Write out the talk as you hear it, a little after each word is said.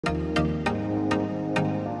Hello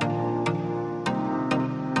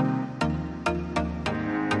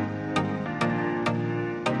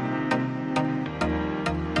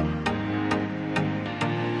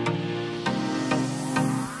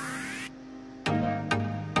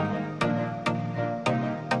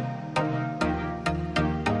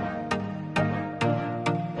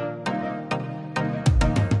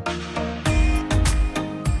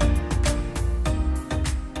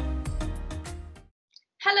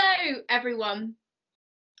everyone,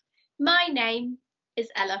 my name is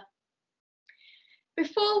Ella.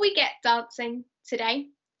 Before we get dancing today,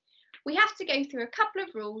 we have to go through a couple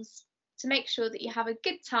of rules to make sure that you have a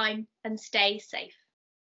good time and stay safe.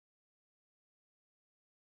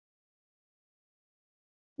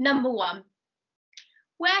 Number 1,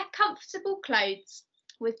 wear comfortable clothes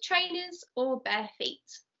with trainers or bare feet.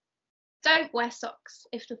 Don't wear socks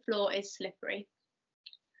if the floor is slippery.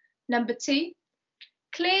 Number 2,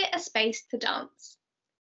 clear a space to dance.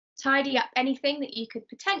 Tidy up anything that you could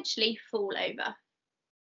potentially fall over.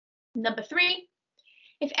 Number 3,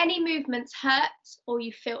 if any movements hurt or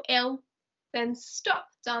you feel ill, then stop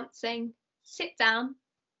dancing, sit down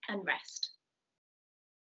and rest.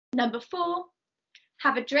 Number 4,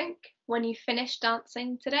 have a drink when you finish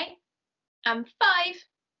dancing today. And 5,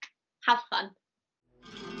 have fun.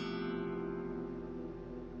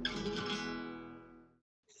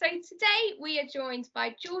 So today we are joined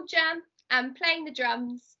by Georgia and playing the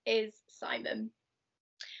drums is Simon.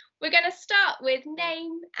 We're going to start with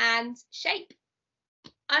name and shape.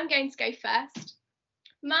 I'm going to go first.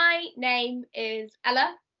 My name is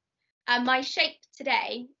Ella and my shape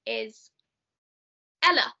today is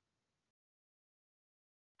Ella.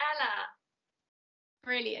 Ella.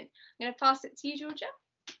 Brilliant. I'm going to pass it to you, Georgia.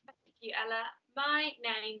 Thank you, Ella. My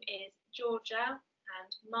name is Georgia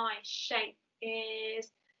and my shape is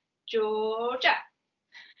Georgia.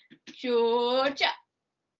 Georgia.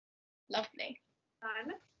 Lovely.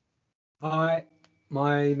 Simon. Hi,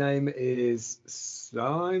 my name is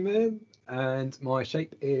Simon and my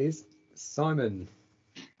shape is Simon.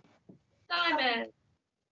 Simon.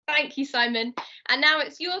 Thank you, Simon. And now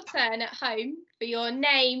it's your turn at home for your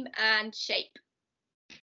name and shape.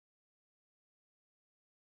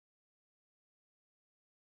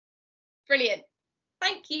 Brilliant.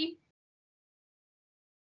 Thank you.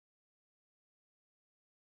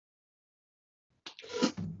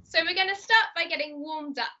 So we're going to start by getting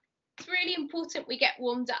warmed up. It's really important we get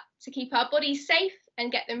warmed up to keep our bodies safe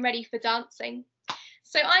and get them ready for dancing.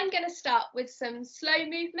 So I'm going to start with some slow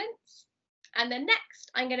movements, and then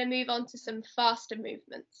next I'm going to move on to some faster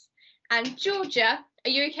movements. And Georgia,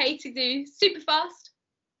 are you okay to do super fast?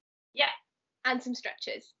 Yeah. And some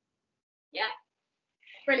stretches? Yeah.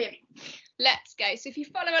 Brilliant. Let's go. So if you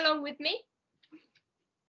follow along with me.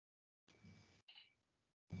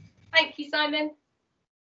 Thank you, Simon.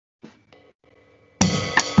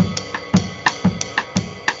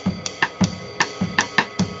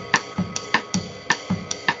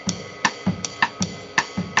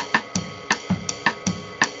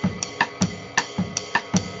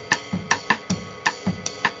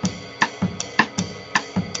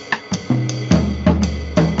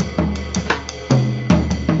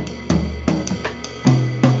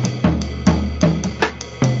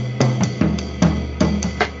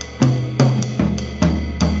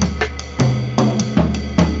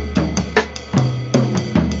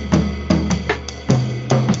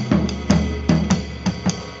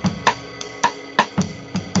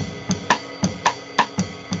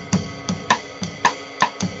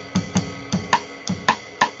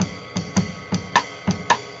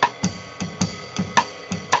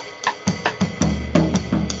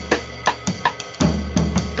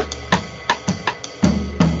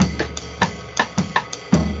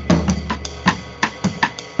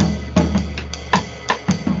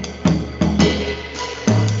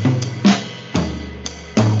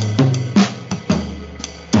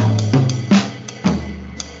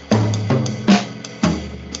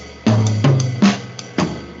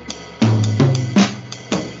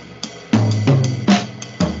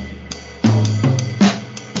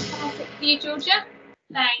 Georgia.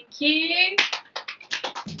 Thank you.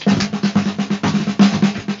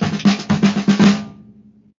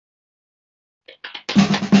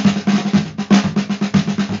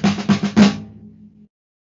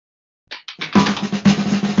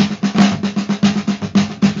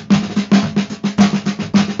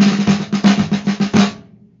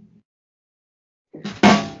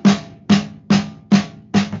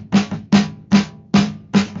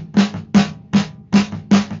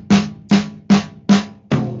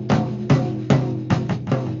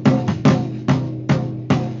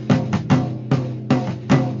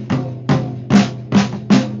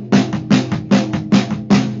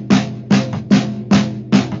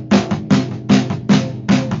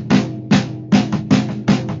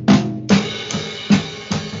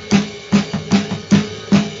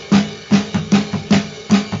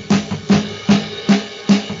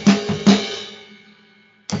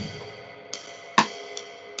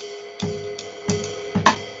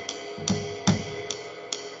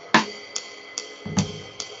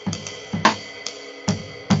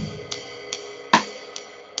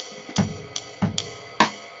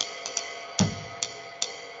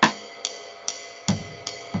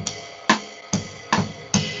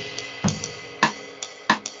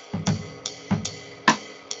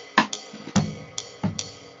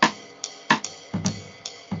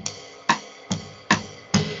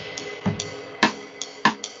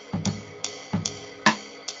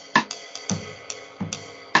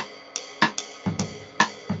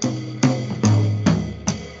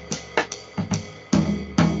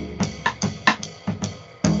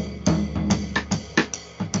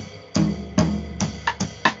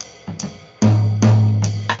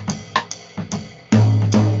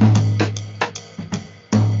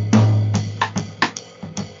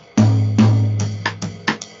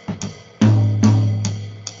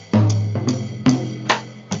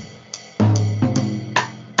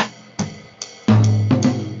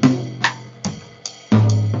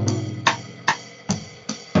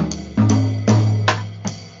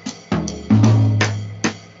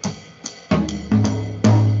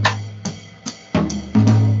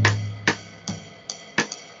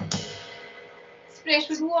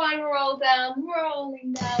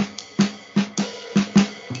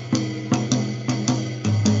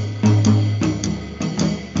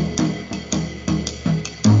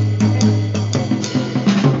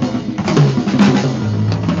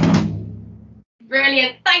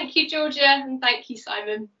 you, Georgia, and thank you,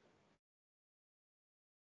 Simon.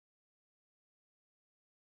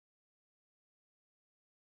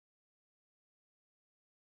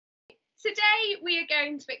 Today we are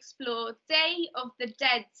going to explore Day of the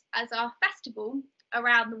Dead as our festival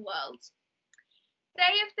around the world.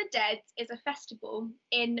 Day of the Dead is a festival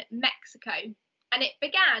in Mexico, and it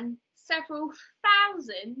began several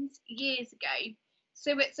thousand years ago,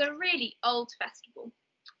 so it's a really old festival.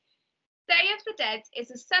 Day of the Dead is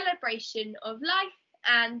a celebration of life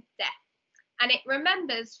and death, and it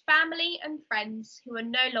remembers family and friends who are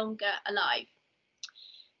no longer alive.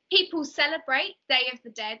 People celebrate Day of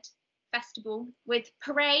the Dead festival with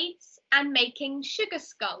parades and making sugar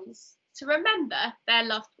skulls to remember their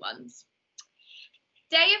loved ones.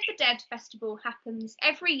 Day of the Dead festival happens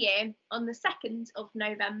every year on the 2nd of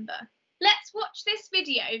November. Let's watch this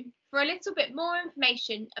video for a little bit more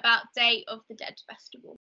information about Day of the Dead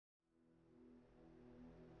festival.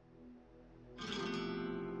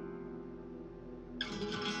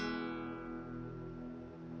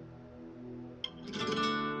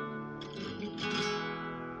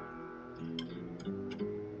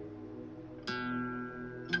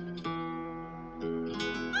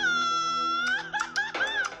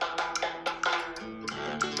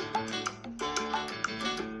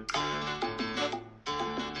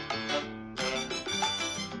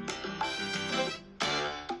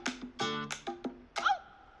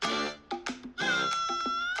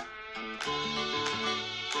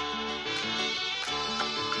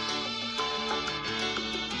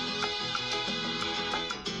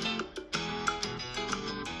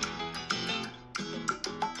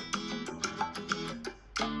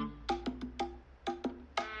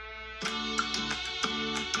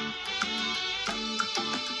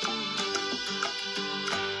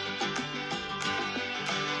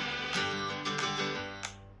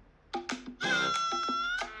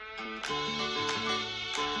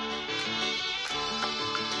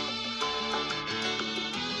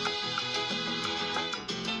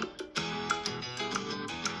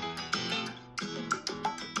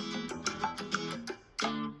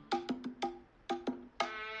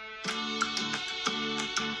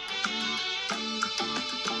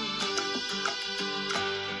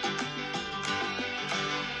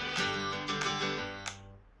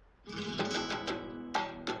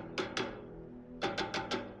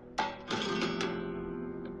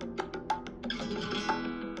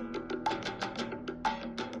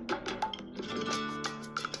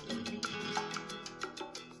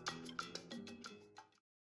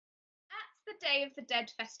 Day of the Dead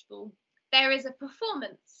festival, there is a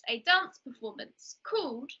performance, a dance performance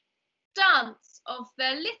called Dance of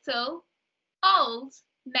the Little Old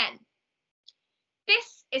Men.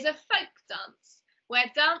 This is a folk dance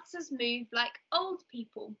where dancers move like old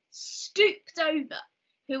people stooped over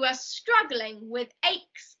who are struggling with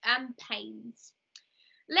aches and pains.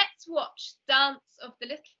 Let's watch Dance of the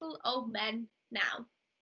Little Old Men now.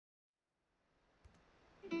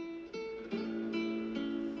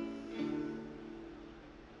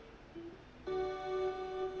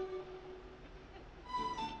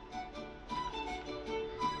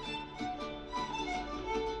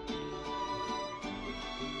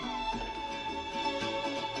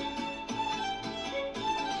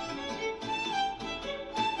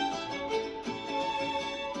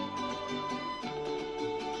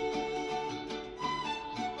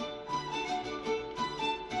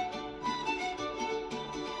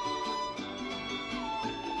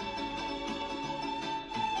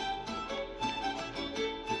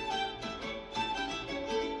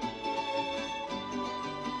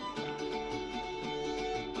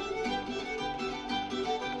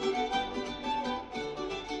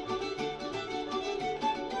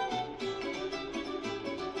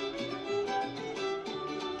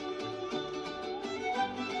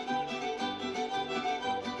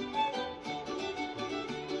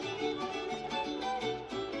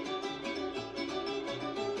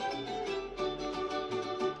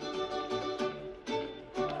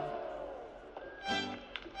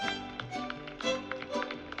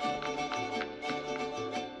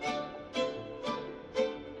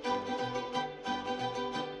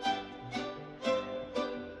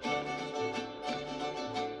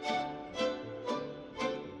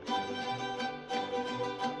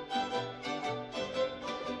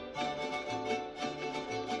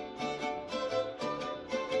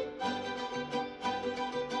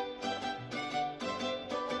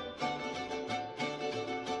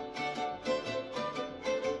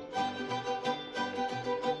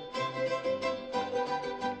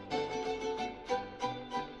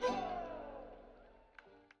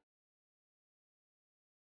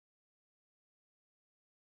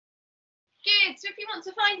 Good, so if you want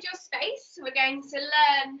to find your space, we're going to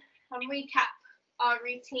learn and recap our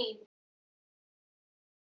routine.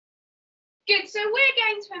 Good, so we're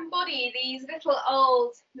going to embody these little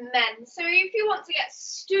old men. So if you want to get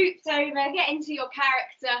stooped over, get into your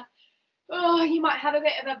character, oh, you might have a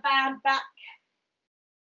bit of a bad back.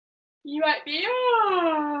 You might be,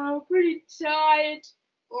 pretty tired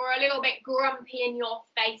or a little bit grumpy in your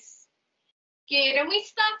face. Good, and we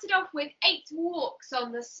started off with 8 walks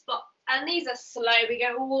on the spot, and these are slow. We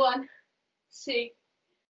go 1, 2,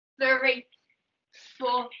 3,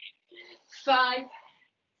 4, 5,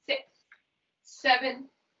 6, 7,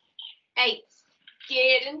 8.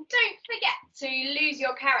 Good, and don't forget to lose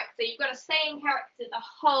your character. You've got to stay in character the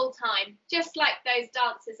whole time, just like those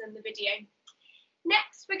dancers in the video.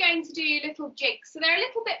 Next, we're going to do little jigs. So they're a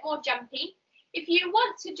little bit more jumpy. If you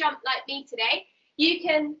want to jump like me today, you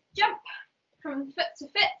can jump from foot to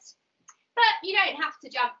foot, but you don't have to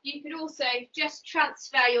jump. You could also just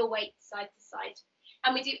transfer your weight side to side.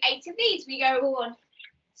 And we do 8 of these. We go 1,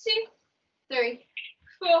 2, 3,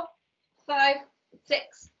 4, 5,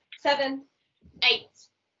 6, 7, 8.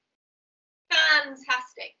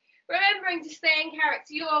 Fantastic. Remembering to stay in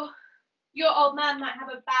character. Your old man might have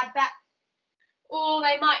a bad back, or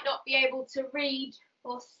they might not be able to read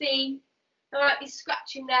or see. They might be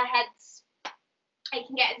scratching their heads. They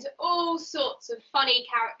can get into all sorts of funny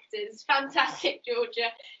characters. Fantastic, Georgia.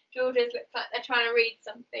 Georgia's looks like they're trying to read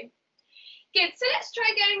something. Good, so let's try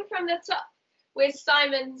going from the top with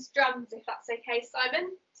Simon's drums, if that's okay, Simon.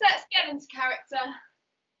 So let's get into character.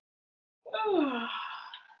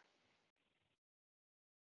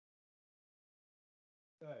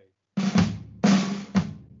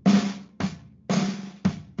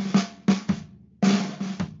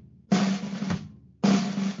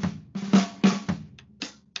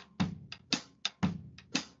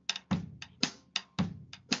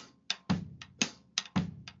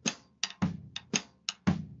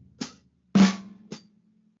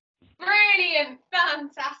 Brilliant,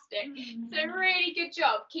 fantastic. So really good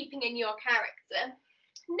job keeping in your character.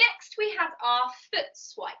 Next we have our foot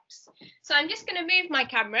swipes. So I'm just going to move my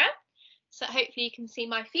camera so hopefully you can see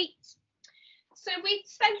my feet. So we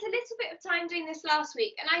spent a little bit of time doing this last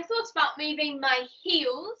week, and I thought about moving my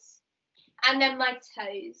heels and then my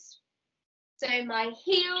toes. So my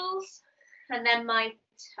heels and then my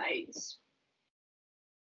toes.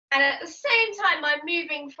 And at the same time I'm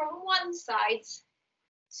moving from one side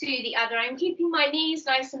to the other. I'm keeping my knees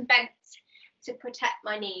nice and bent to protect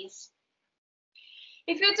my knees.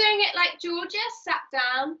 If you're doing it like Georgia, sat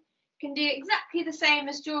down, you can do exactly the same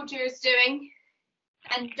as Georgia is doing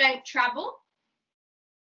and don't travel.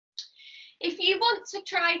 If you want to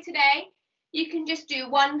try today, you can just do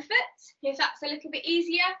one foot if that's a little bit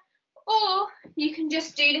easier, or you can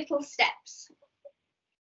just do little steps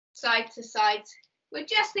side to side. We're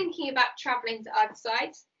just thinking about traveling to other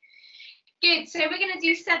sides. Good, so we're going to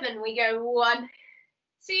do 7. We go 1,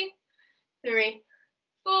 2, 3,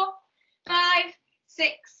 4, 5, 6,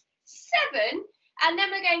 7, and then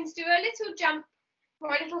we're going to do a little jump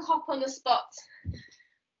or a little hop on the spot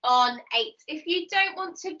on 8. If you don't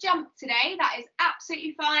want to jump today, that is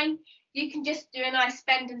absolutely fine. You can just do a nice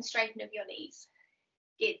bend and straighten of your knees.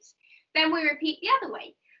 Good. Then we repeat the other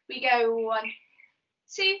way. We go 1,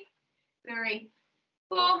 2, 3,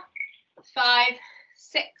 4, 5,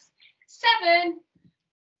 6, 7,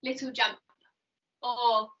 little jump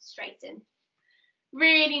or straighten.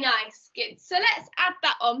 Really nice. Good. So let's add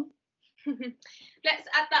that on. Let's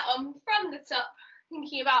add that on from the top,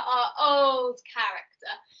 thinking about our old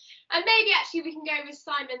character. And maybe actually we can go with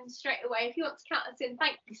Simon straight away. If you want to count us in,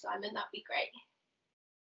 thank you, Simon, that'd be great.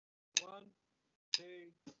 1, 2,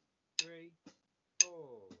 3, 4.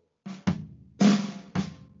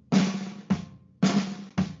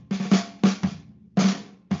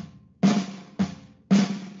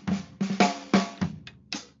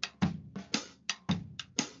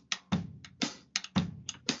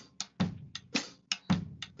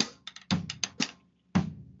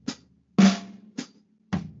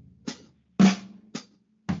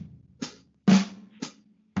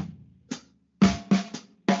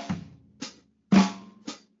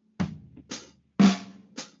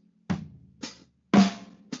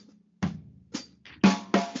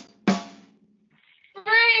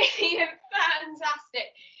 Brilliant, fantastic.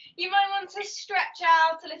 You might want to stretch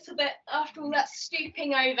out a little bit after all that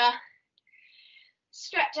stooping over.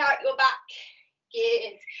 Stretch out your back.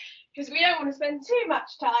 Good. Because we don't want to spend too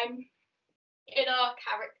much time in our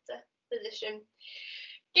character position.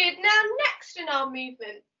 Good. Now, next in our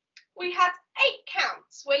movement, we had 8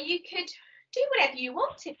 counts where you could do whatever you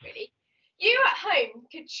wanted, really. You at home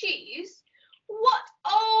could choose what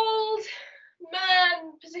old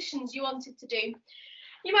positions you wanted to do.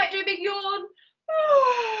 You might do a big yawn.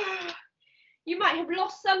 You might have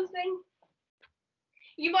lost something.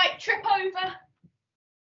 You might trip over.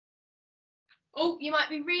 Oh, you might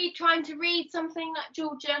be trying to read something like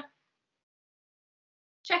Georgia.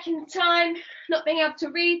 Checking the time, not being able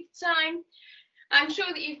to read the time. I'm sure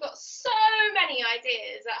that you've got so many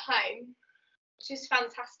ideas at home, which is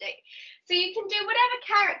fantastic. So you can do whatever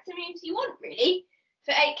character moves you want, really,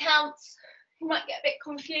 for 8 counts. You might get a bit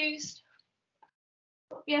confused,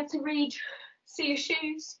 not be able to read, see your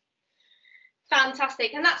shoes.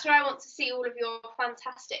 Fantastic, and that's where I want to see all of your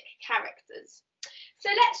fantastic characters. So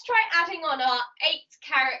let's try adding on our 8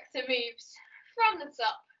 character moves from the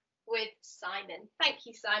top with Simon. Thank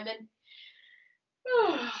you, Simon.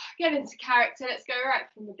 Get into character. Let's go right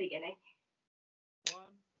from the beginning. 1,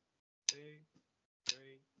 2, 3,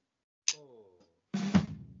 4.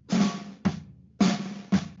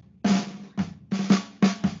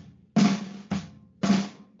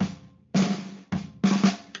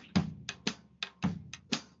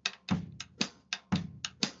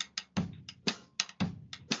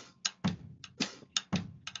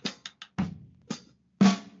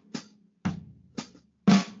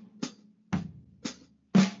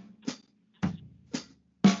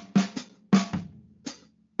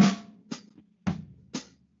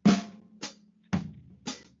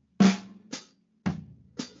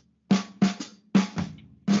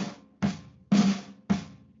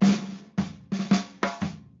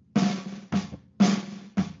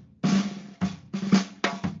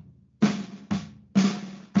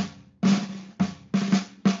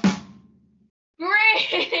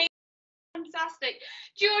 Fantastic.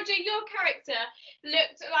 Georgia, your character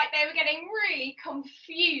looked like they were getting really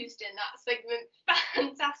confused in that segment.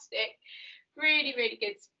 Fantastic. Really, really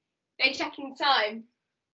good. They're checking time.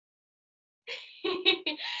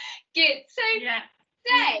 Good. So, Yeah.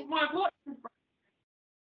 say. My watch is broken.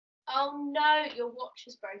 Oh no, your watch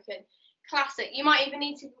is broken. Classic. You might even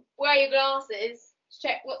need to wear your glasses to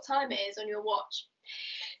check what time it is on your watch.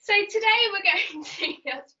 So today we're going to,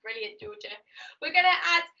 that's brilliant, Georgia. We're going to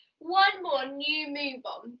add one more new move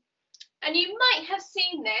on. And you might have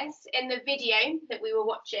seen this in the video that we were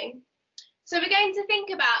watching. So we're going to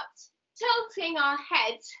think about tilting our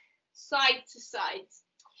head side to side.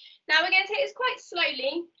 Now we're going to take this quite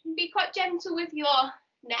slowly and be quite gentle with your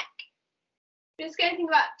neck. Just going to think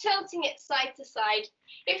about tilting it side to side.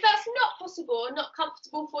 If that's not possible or not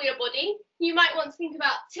comfortable for your body, you might want to think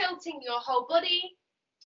about tilting your whole body,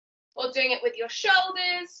 or doing it with your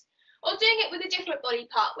shoulders, or doing it with a different body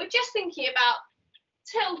part. We're just thinking about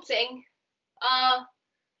tilting our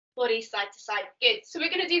body side to side. Good. So we're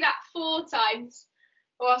going to do that 4 times,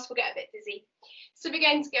 or else we'll get a bit dizzy. So we're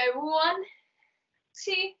going to go 1,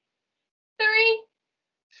 2, 3,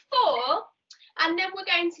 4, and then we're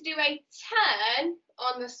going to do a turn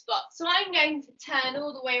on the spot. So I'm going to turn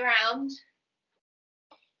all the way around.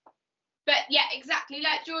 But yeah, exactly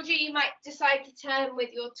like Georgia, you might decide to turn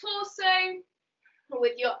with your torso, or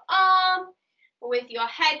with your arm, or with your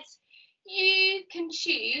head. You can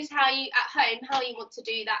choose how you want to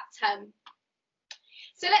do that turn.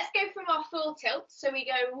 So let's go from our full tilt. So we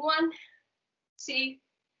go 1, 2,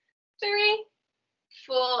 3,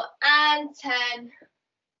 4, and turn.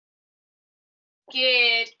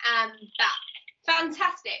 Good, and back.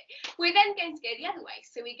 Fantastic. We're then going to go the other way.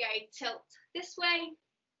 So we go tilt this way,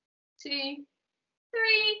 2, 3,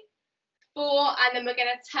 4, and then we're going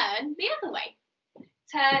to turn the other way.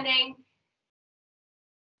 Turning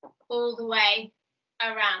all the way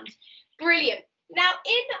around. Brilliant. Now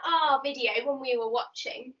in our video when we were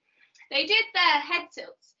watching, they did their head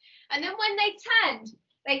tilts, and then when they turned,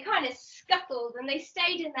 they kind of scuttled and they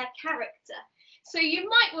stayed in their character. So you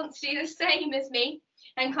might want to do the same as me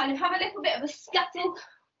and kind of have a little bit of a scuttle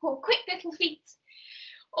or quick little feet.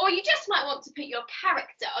 Or you just might want to put your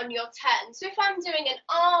character on your turn. So if I'm doing an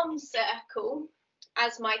arm circle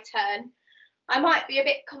as my turn, I might be a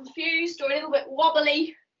bit confused or a little bit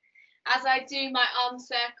wobbly as I do my arm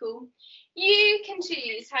circle. You can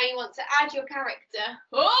choose how you want to add your character.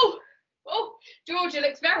 Oh, Georgia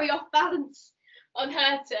looks very off balance on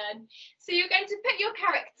her turn. So you're going to put your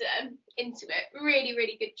character into it. Really,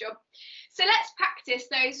 really good job. So let's practice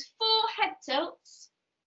those 4 head tilts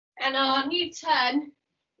and our new turn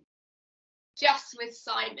just with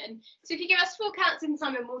Simon. So if you give us 4 counts in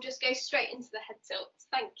Simon, we'll just go straight into the head tilts.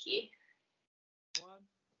 Thank you. 1,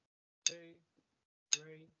 2, 3,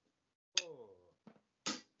 4.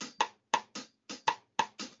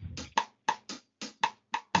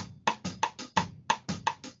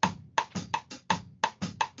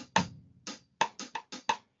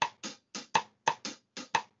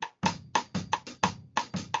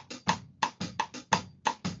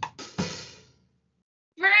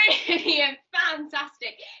 Brilliant,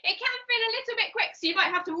 fantastic. It can feel a little bit quick, so you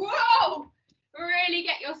might have to, whoa, really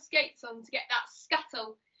get your skates on to get that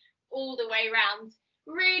scuttle all the way round.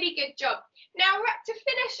 Really good job. Now, to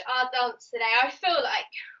finish our dance today, I feel like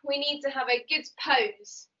we need to have a good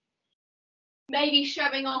pose. Maybe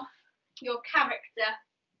showing off your character.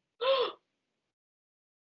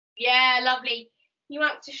 Yeah, lovely. You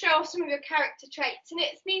want to show off some of your character traits, and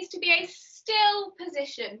it needs to be a still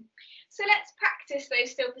position. So let's practice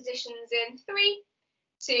those still positions in 3,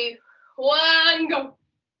 2, 1, go.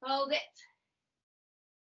 Hold it.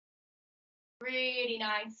 Really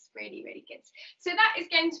nice, really, really good. So that is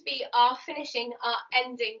going to be our finishing, our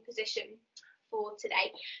ending position for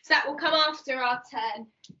today. So that will come after our turn.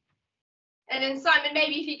 And then Simon,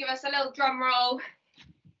 maybe if you give us a little drum roll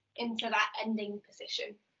into that ending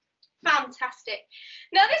position. Fantastic.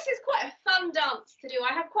 Now this is quite a fun dance to do.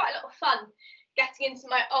 I have quite a lot of fun getting into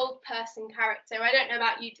my old person character. I don't know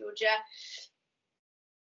about you, Georgia.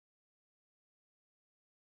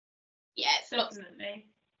 Yeah, it's lots of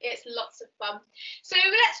fun. So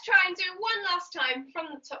let's try and do it one last time from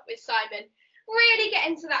the top with Simon. Really get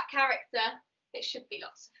into that character. It should be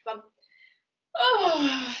lots of fun.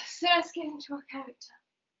 Oh, so let's get into our character.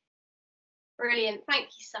 Brilliant. Thank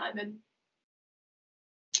you, Simon.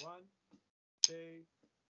 1, 2,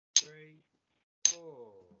 3,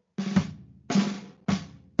 4.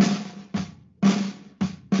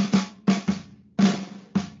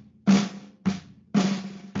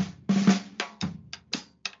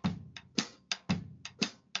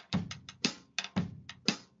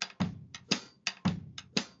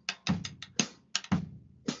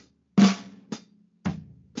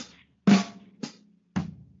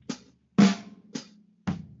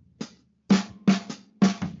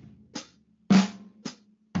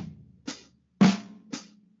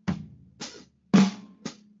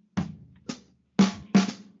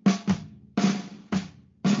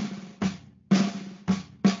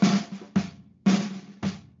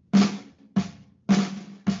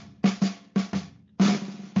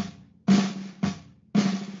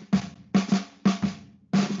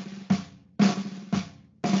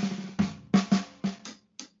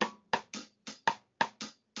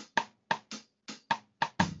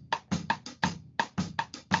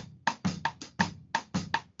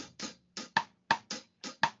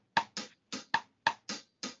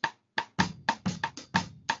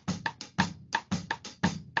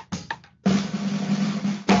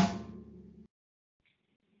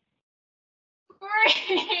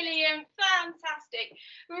 Brilliant, fantastic,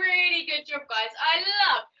 really good job, guys. I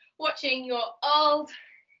love watching your old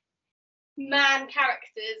man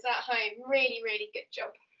characters at home. Really, really good job.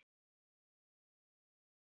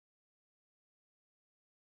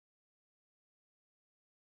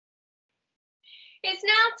 It's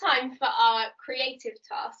now time for our creative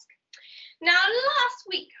task. Now, last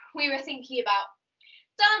week we were thinking about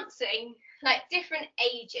dancing like different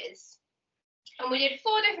ages, and we did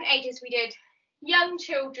 4 different ages. We did young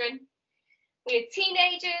children, we did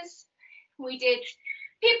teenagers, we did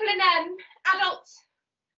people in adults,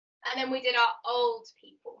 and then we did our old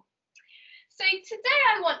people. So today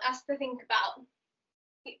I want us to think about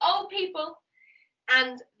the old people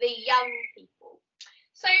and the young people.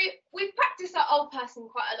 So we've practiced our old person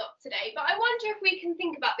quite a lot today, but I wonder if we can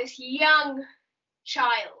think about this young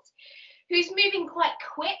child who's moving quite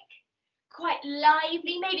quick, quite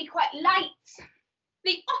lively, maybe quite light.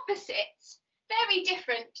 The opposite, very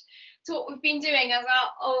different to what we've been doing as our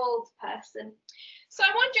old person. So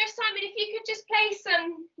I wonder if, Simon, if you could just play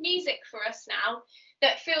some music for us now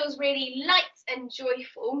that feels really light and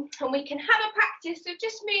joyful, and we can have a practice of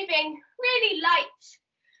just moving really light,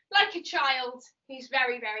 like a child who's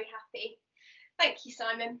very, very happy. Thank you,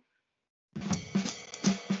 Simon.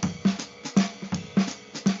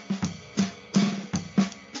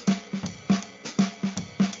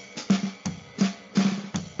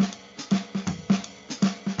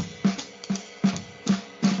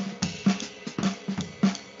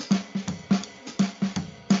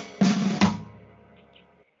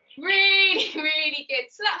 Really good.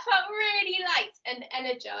 So that felt really light and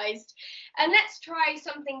energized. And let's try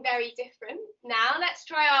something very different now. Let's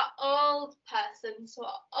try our old person, so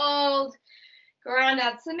our old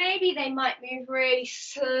granddad. So maybe they might move really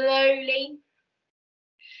slowly.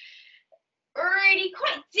 Really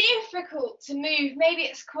quite difficult to move. Maybe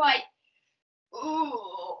it's quite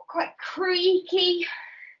creaky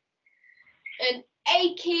and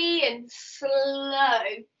achy and slow.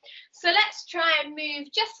 So let's try and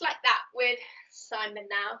move just like that with Simon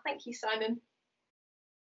now. Thank you, Simon.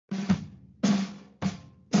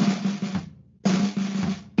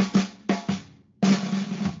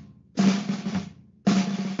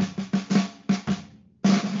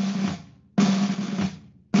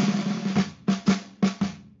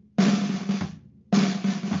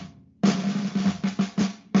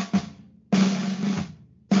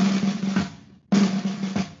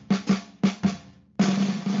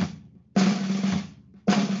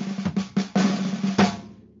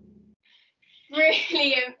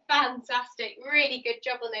 really good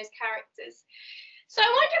job on those characters. So I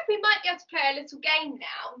wonder if we might be able to play a little game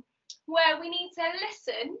now where we need to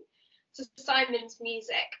listen to Simon's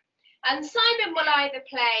music. And Simon will either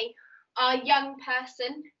play our young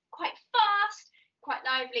person, quite fast, quite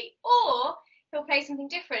lively, or he'll play something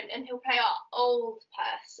different and he'll play our old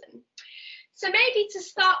person. So maybe to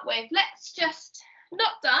start with, let's just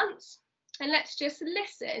not dance and let's just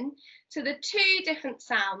listen to the two different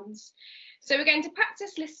sounds. So we're going to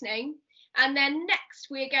practice listening, and then next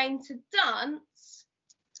we're going to dance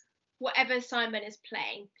whatever Simon is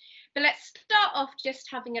playing. But let's start off just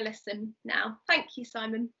having a listen now. Thank you,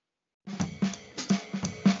 Simon.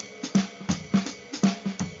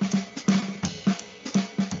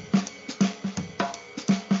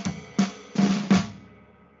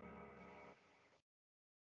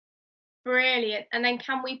 Brilliant. And then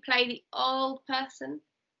can we play the old person?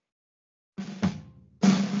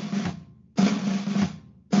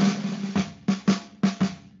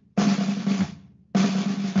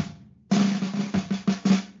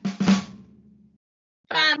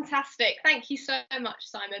 Fantastic. Thank you so much,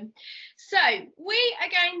 Simon. So we are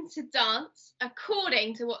going to dance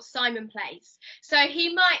according to what Simon plays. So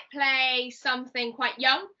he might play something quite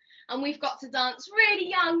young, and we've got to dance really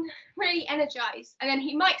young, really energized. And then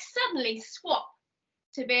he might suddenly swap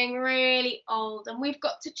to being really old, and we've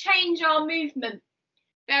got to change our movement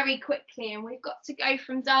very quickly, and we've got to go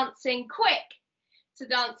from dancing quick to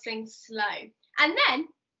dancing slow. And then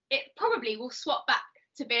it probably will swap back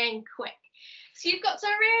to being quick. So you've got to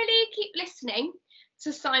really keep listening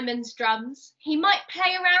to Simon's drums. He might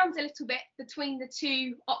play around a little bit between the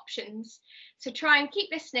two options. So try and keep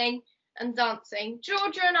listening and dancing.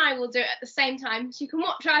 Georgia and I will do it at the same time, so you can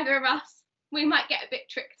watch either of us. We might get a bit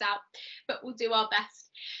tricked out, but we'll do our best.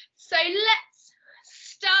 So let's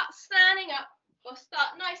start standing up, or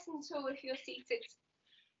start nice and tall if you're seated.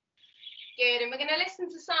 Good, and we're going to listen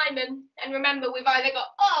to Simon, and remember, we've either got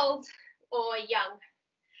old or young.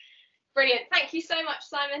 Brilliant. Thank you so much,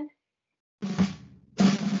 Simon.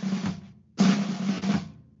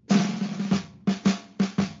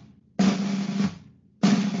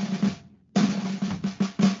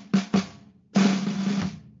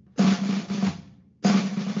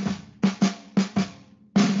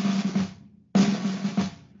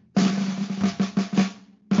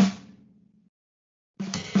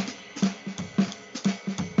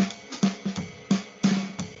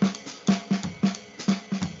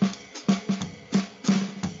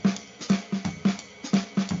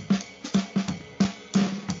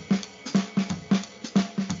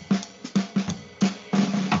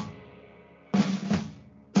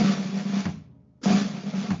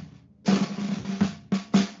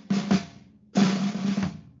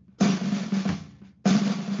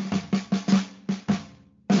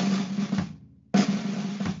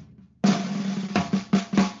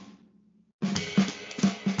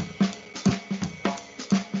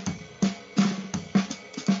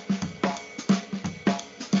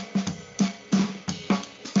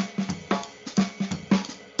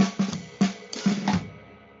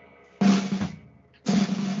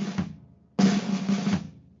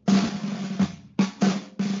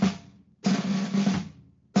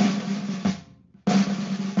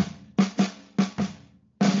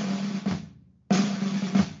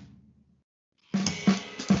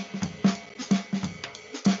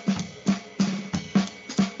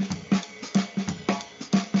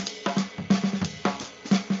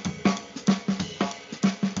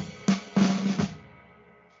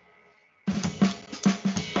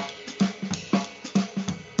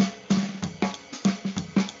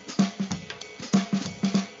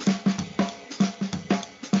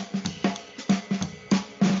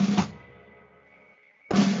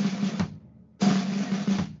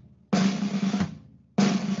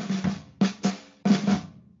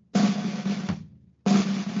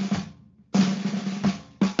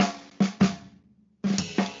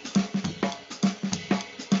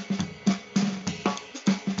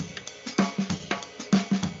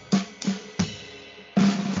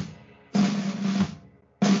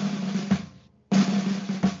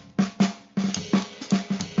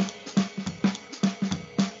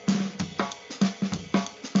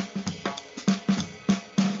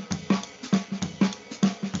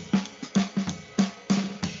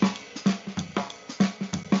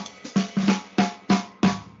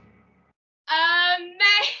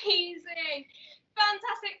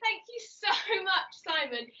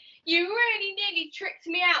 You really nearly tricked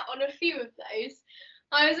me out on a few of those.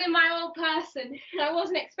 I was in my old person and I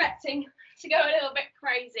wasn't expecting to go a little bit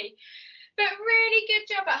crazy. But really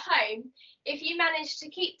good job at home if you managed to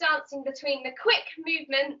keep dancing between the quick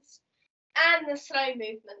movements and the slow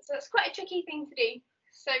movements. So it's quite a tricky thing to do.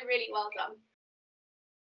 So really well done.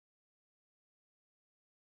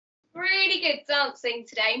 Really good dancing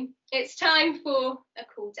today. It's time for a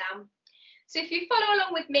cool down. So if you follow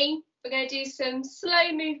along with me, we're going to do some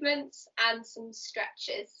slow movements and some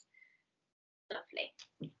stretches. Lovely.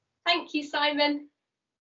 Thank you, Simon.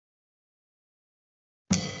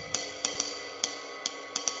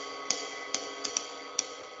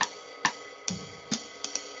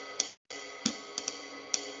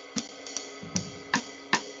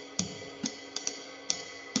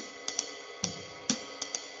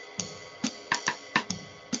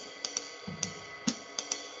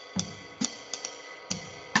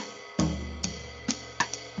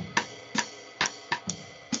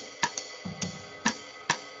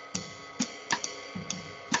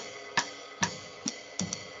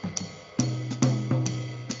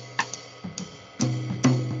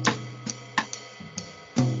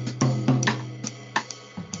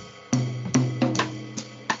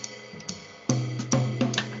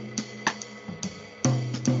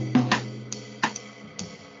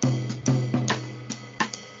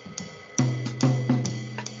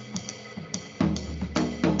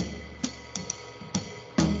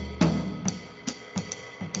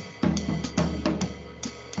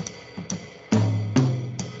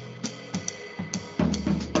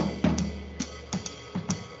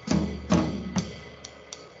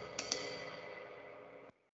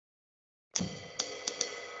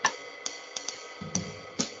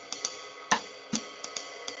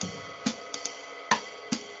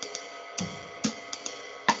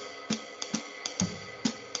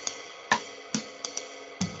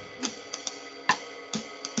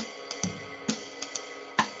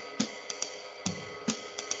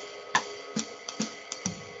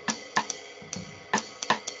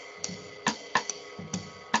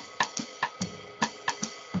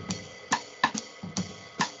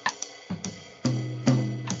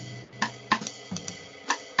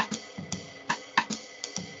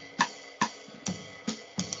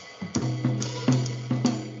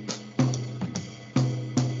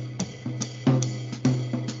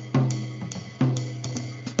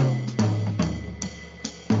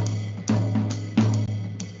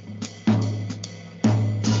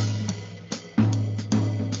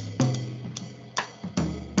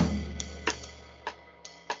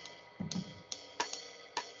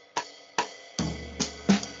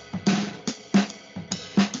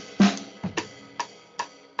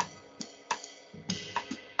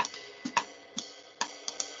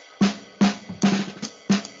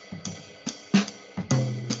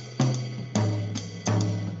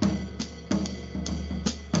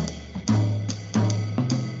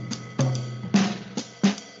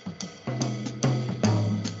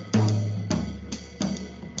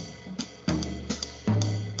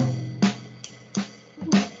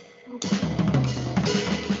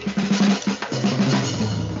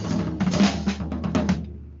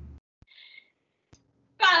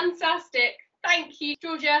 Fantastic. Thank you,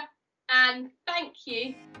 Georgia, and thank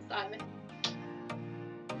you, Simon.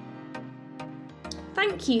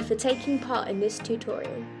 Thank you for taking part in this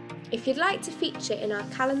tutorial. If you'd like to feature in our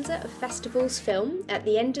calendar of festivals film at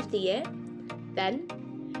the end of the year, then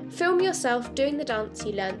film yourself doing the dance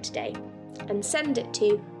you learnt today and send it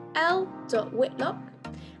to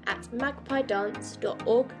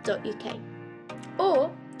l.whitlock@magpiedance.org.uk,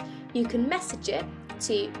 or you can message it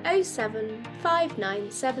to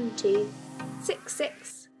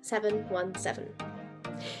 07597266717.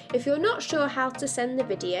 If you're not sure how to send the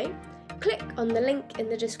video, click on the link in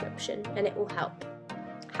the description and it will help.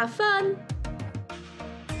 Have fun!